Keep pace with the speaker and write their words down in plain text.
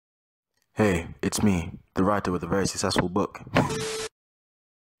Hey, it's me, the writer with a very successful book.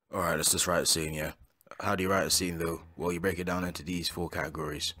 Alright, let's just write a scene, yeah? How do you write a scene though? Well, you break it down into these four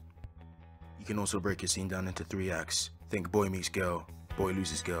categories. You can also break your scene down into 3 acts. Think boy meets girl, boy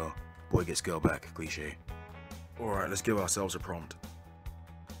loses girl, boy gets girl back, cliche. Alright, let's give ourselves a prompt.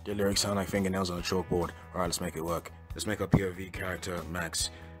 The lyrics sound like fingernails on a chalkboard. Alright, let's make it work. Let's make our POV character Max,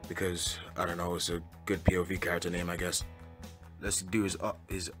 because, I don't know, it's a good POV character name, I guess. Let's do let's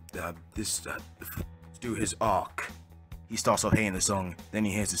do his arc. He starts off hating the song, then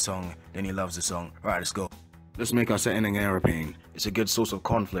he hears the song, then he loves the song. Alright, let's go. Let's make our setting an aeroplane. It's a good source of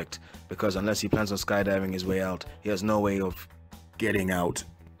conflict, because unless he plans on skydiving his way out, he has no way of getting out.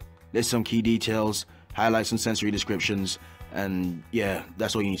 There's some key details, highlight some sensory descriptions, and yeah,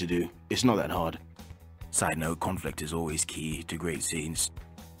 that's all you need to do. It's not that hard. Side note, conflict is always key to great scenes.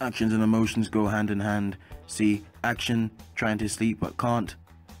 Actions and emotions go hand in hand. See, action, trying to sleep but can't,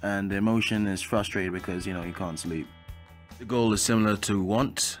 and the emotion is frustrated because, you can't sleep. The goal is similar to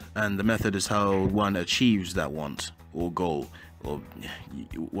want, and the method is how one achieves that want, or goal, or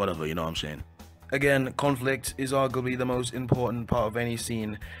whatever, you know what I'm saying. Again, conflict is arguably the most important part of any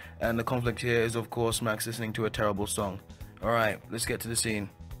scene, and the conflict here is of course Max listening to a terrible song. Alright, let's get to the scene.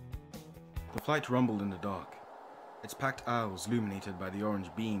 The flight rumbled in the dark, its packed aisles illuminated by the orange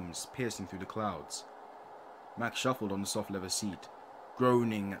beams piercing through the clouds. Max shuffled on the soft leather seat,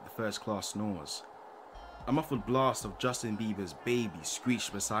 groaning at the first-class snores. A muffled blast of Justin Bieber's Baby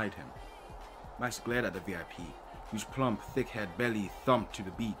screeched beside him. Max glared at the VIP, whose plump, thick-haired belly thumped to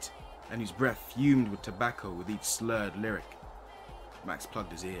the beat, and whose breath fumed with tobacco with each slurred lyric. Max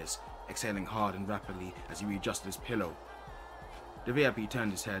plugged his ears, exhaling hard and rapidly as he readjusted his pillow. The VIP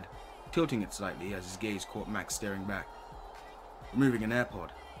turned his head, tilting it slightly as his gaze caught Max staring back. Removing an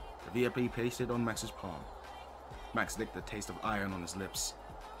AirPod, the VIP placed it on Max's palm. Max licked the taste of iron on his lips,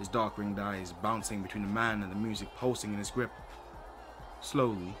 his dark-ringed eyes bouncing between the man and the music pulsing in his grip.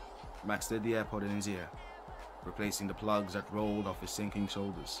 Slowly, Max slid the AirPod in his ear, replacing the plugs that rolled off his sinking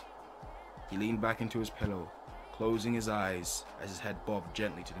shoulders. He leaned back into his pillow, closing his eyes as his head bobbed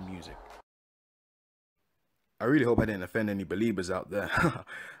gently to the music. I really hope I didn't offend any Beliebers out there.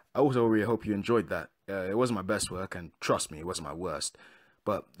 I also really hope you enjoyed that. It wasn't my best work, and trust me, it wasn't my worst.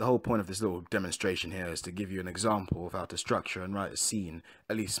 But the whole point of this little demonstration here is to give you an example of how to structure and write a scene,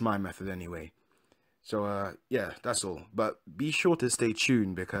 at least my method anyway. So, yeah, that's all. But be sure to stay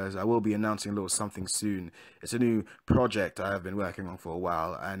tuned because I will be announcing a little something soon. It's a new project I have been working on for a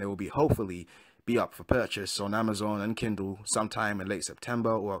while, and it will hopefully be up for purchase on Amazon and Kindle sometime in late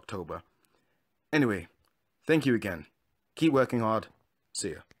September or October. Anyway, thank you again. Keep working hard.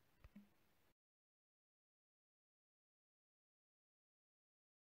 See ya.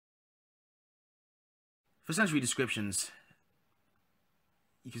 For sensory descriptions,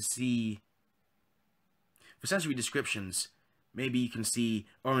 maybe you can see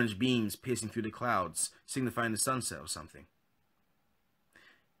orange beams piercing through the clouds, signifying the sunset or something.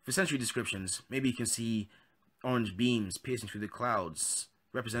 For sensory descriptions, maybe you can see orange beams piercing through the clouds,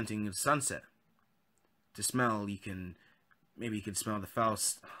 representing the sunset. To smell, maybe you can smell the foul.